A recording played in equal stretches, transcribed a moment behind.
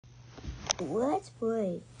Let's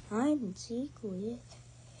play hide and seek with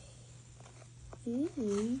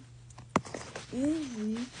Izzy,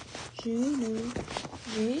 Jaina,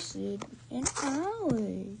 Jason, and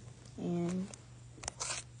Allie. And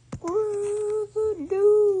we're the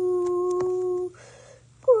new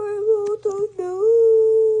Grandma the new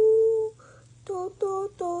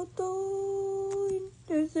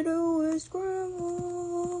There's the newest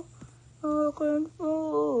grandma I can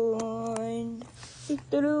find. It's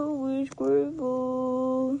the newest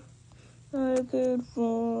grandma I can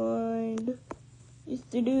find. It's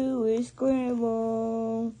the newest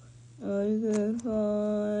grandma I can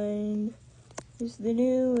find. It's the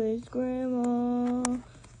newest grandma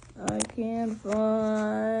I can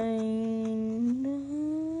find.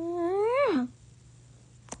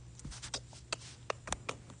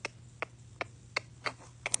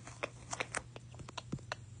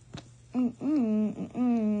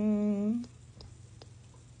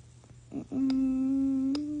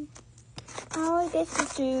 I guess to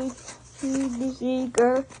choose the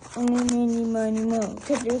seeker and the mini money mo.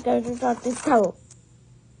 Cause you guys got this coat.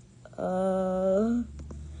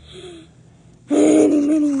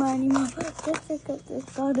 Mini money mo. Let's got this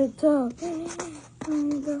got a toe.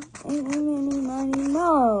 Mini money mo.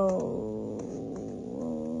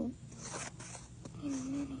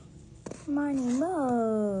 Money mo.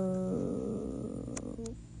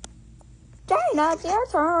 Jaina, it's your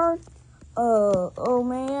turn. Oh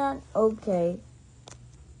man. Okay.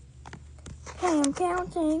 Okay, I'm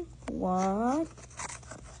counting. 1,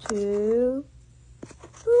 2.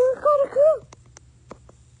 Gotta go.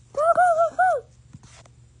 Go.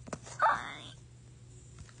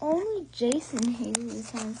 Only Jason hates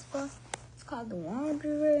this kind of spot. It's called the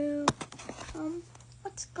laundry room.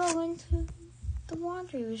 Let's go into the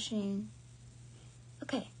laundry machine.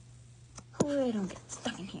 Okay. Hopefully I don't get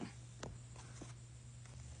stuck in here.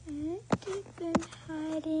 I've been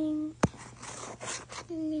hiding.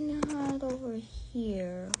 I'm gonna hide over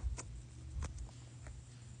here.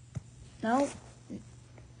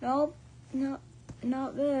 Nope,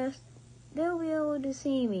 not this. They'll be able to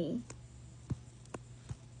see me.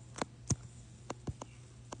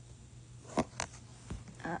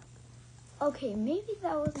 Okay, maybe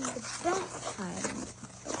that wasn't the best hiding.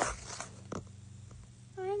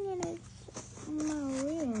 I'm gonna in my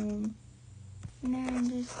room. Now I'm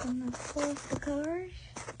just gonna close the covers.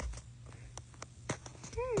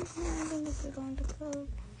 Now I'm gonna put on the covers.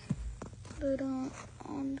 Put on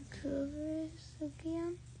the covers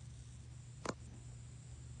again.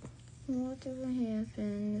 Whatever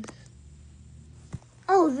happens.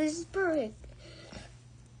 Oh, this is perfect.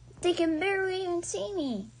 They can barely even see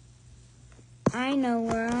me. I know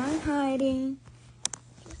where I'm hiding.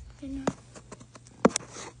 Just gonna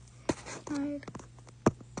hide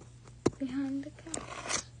behind the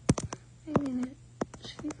couch. I'm gonna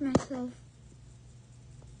shoot myself.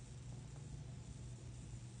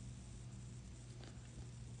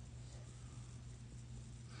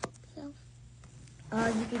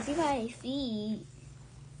 You can see my feet.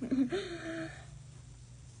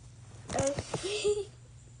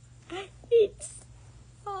 It's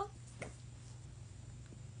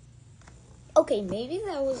okay, maybe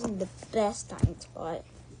that wasn't the best time spot.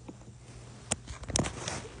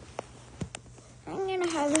 I'm gonna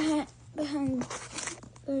hide behind.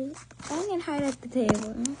 I'm gonna hide at the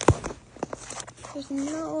table. There's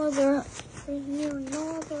no other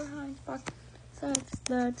hiding spot besides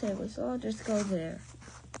the table, so I'll just go there.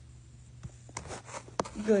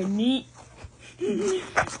 Good neat.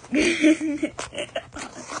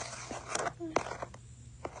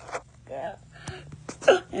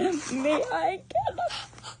 May I cannot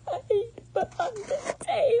hide behind the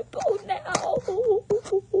table now.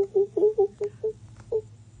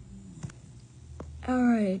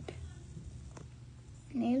 Alright.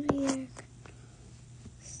 Maybe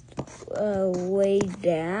way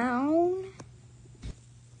down.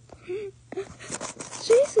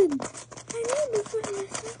 Jason, I need to find a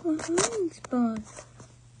second hiding spot.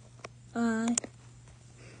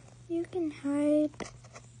 You can hide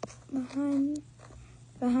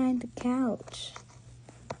behind the couch.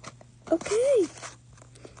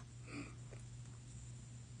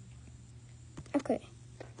 Okay.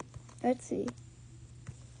 Let's see.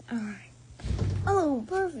 Alright. Oh,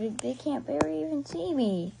 perfect. They can't barely even see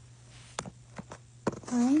me.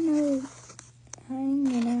 I know. I'm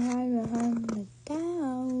gonna hide behind the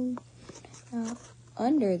couch.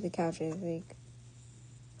 Under the couch, I think.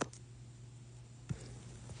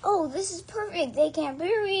 Oh, this is perfect. They can't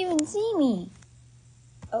barely even see me.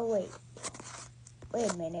 Oh, wait.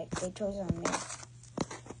 Wait a minute. They chose on me.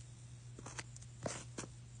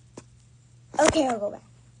 Okay, I'll go back.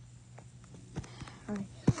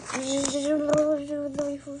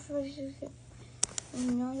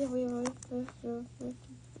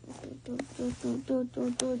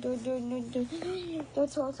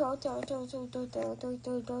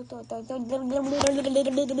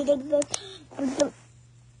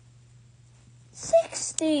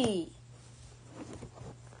 $60.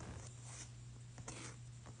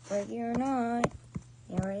 Ready or not,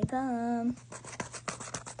 here I come.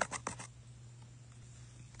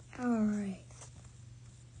 Alright.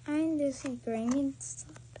 I'm the secret inside.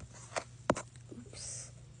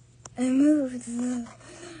 Oops. I moved the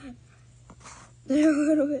a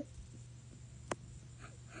little bit.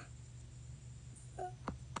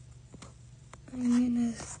 I'm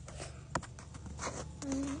gonna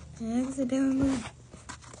accidentally move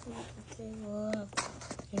the table up.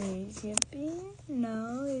 Is he been?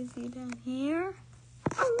 No, is he down here?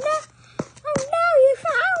 Oh no! Oh no, you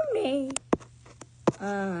found me!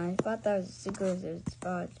 I thought that was a secret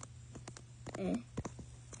spot.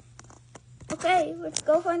 Okay, let's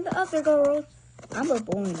go find the other girls. I'm a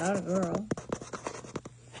boy, not a girl.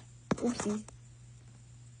 Oopsies.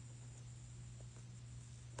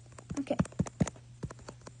 Okay.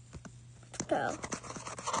 Let's go.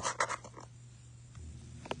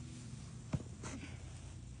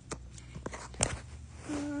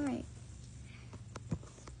 Alright.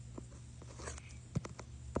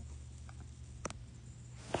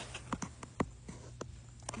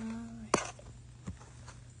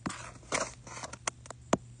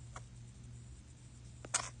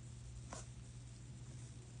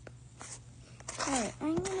 Alright,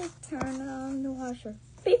 I'm gonna turn on the washer.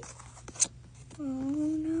 Beep. Oh, no,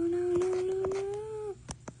 no, no, no, no.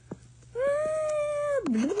 Ah,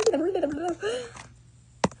 blah, blah, blah, blah, blah.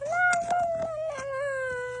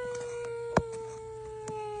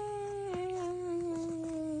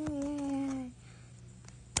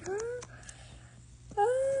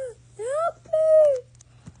 Help me!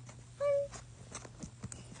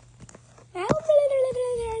 Help me!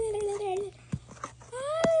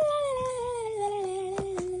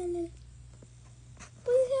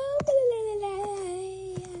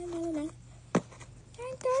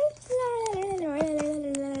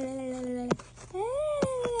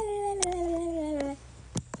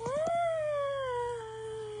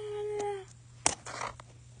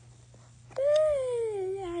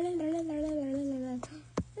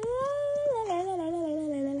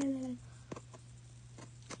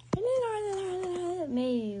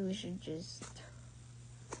 Maybe we should just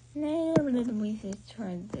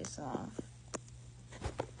turn this off.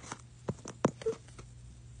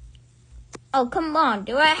 Oh, come on.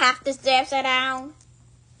 Do I have to stay upside down?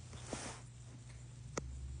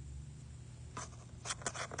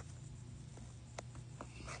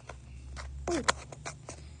 Ooh.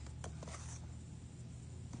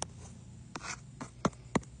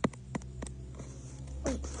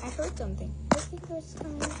 Wait, I heard something. I think it's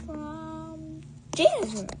coming from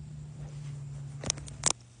Jaina's room.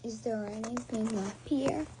 Is there anything up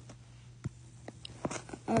here?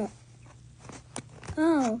 Oh.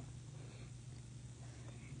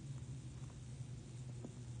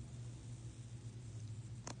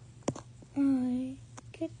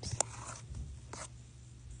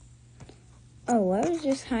 Oh, I was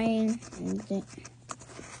just hiding in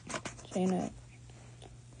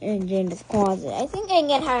Jaina's closet. I think I can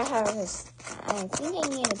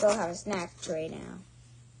go have a snack tray now.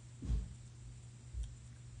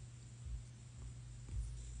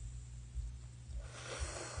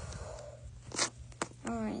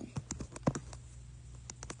 Alright.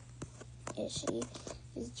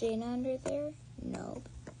 Is Jaina under there? No.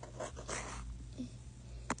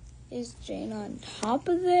 Is Jaina on top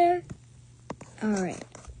of there? Alright.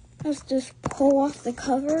 Let's just pull off the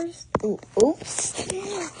covers. Oops.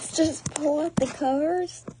 Let's just pull off the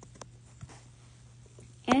covers.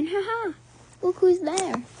 And haha. Look who's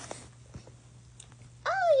there.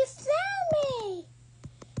 Oh, you found me!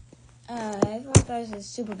 I thought that was a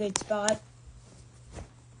super good spot.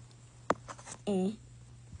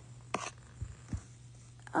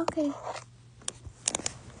 Okay.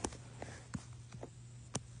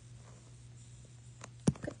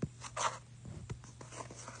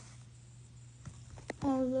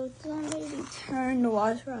 Although somebody turn the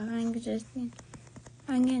washer on, I'm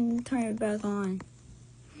gonna turn it back on.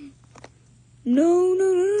 No.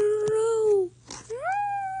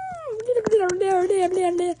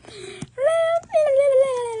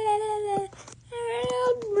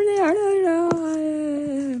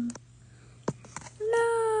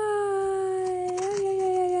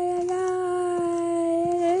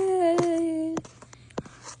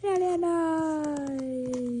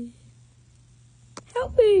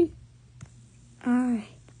 Help me! Alright.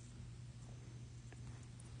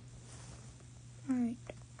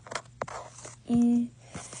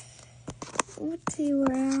 Let's see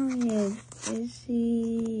where Alan is. Is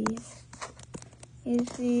he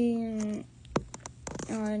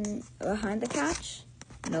on behind the couch?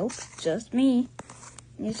 Nope, just me.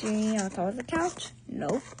 Is she on top of the couch?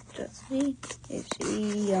 Nope, just me. Is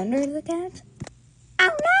she under the couch? Oh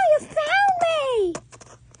no, you found me!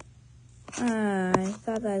 I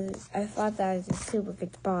thought that was a super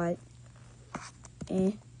good spot.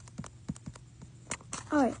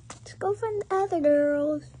 Alright, let's go find the other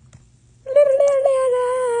girls.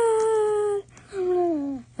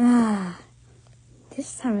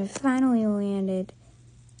 This time it finally landed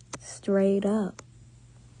straight up.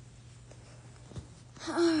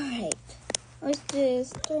 Alright, let's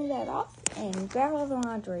just turn that off and grab all the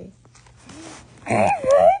laundry. What are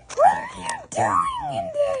you doing in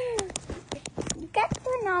there? You got to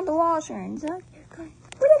turn on the washer and so you're going.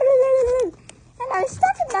 And I was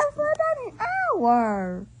stuck in there for about an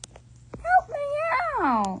hour. Help me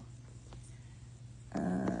out.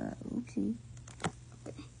 Oopsie.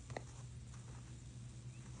 Okay.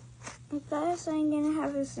 I guess I'm gonna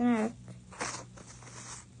have a snack.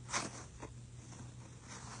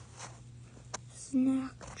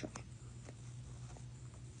 Snack drink.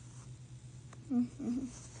 What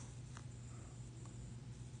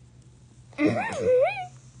are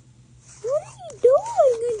you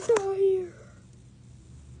doing in here?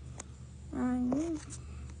 I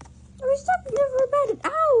was stuck in there for about an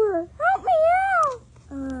hour. Help me out.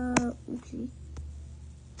 Oopsie.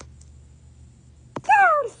 Get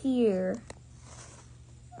out of here.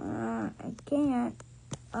 I can't.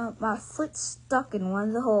 My foot's stuck in one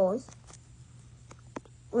of the holes.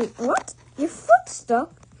 Wait, what? Your foot's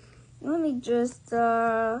stuck? Let me just,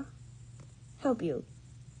 help you.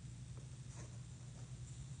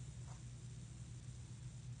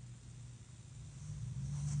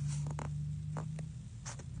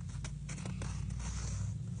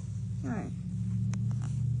 Alright.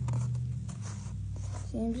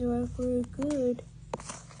 Seems like we're good.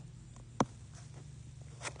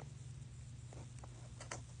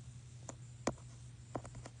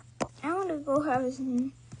 I'm gonna go have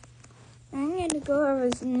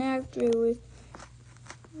a snack tray with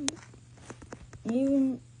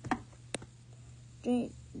you,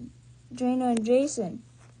 Jaina and Jason.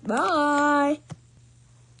 Bye.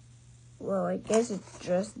 Well, I guess it's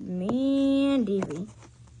just me and Evie.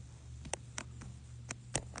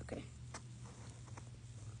 Okay.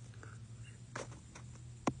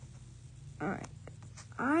 Alright.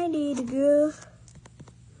 I need to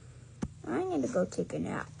go take a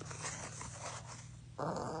nap.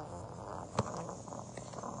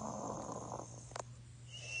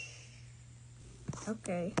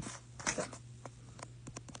 Okay. So,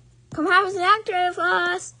 come have a snack tray with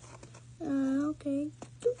us. Okay.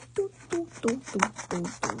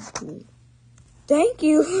 Thank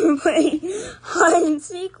you for playing hide and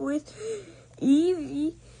seek with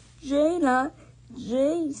Evie, Jaina,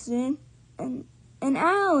 Jason, and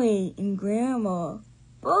Allie and Grandma.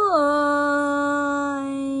 Bye.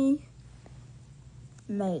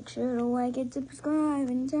 Make sure to like and subscribe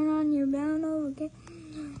and turn on your bell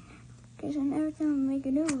notification every time I make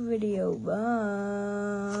a new video.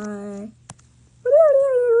 Bye.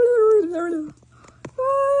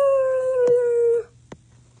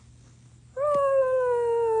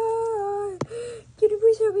 Can you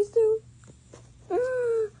please help me through?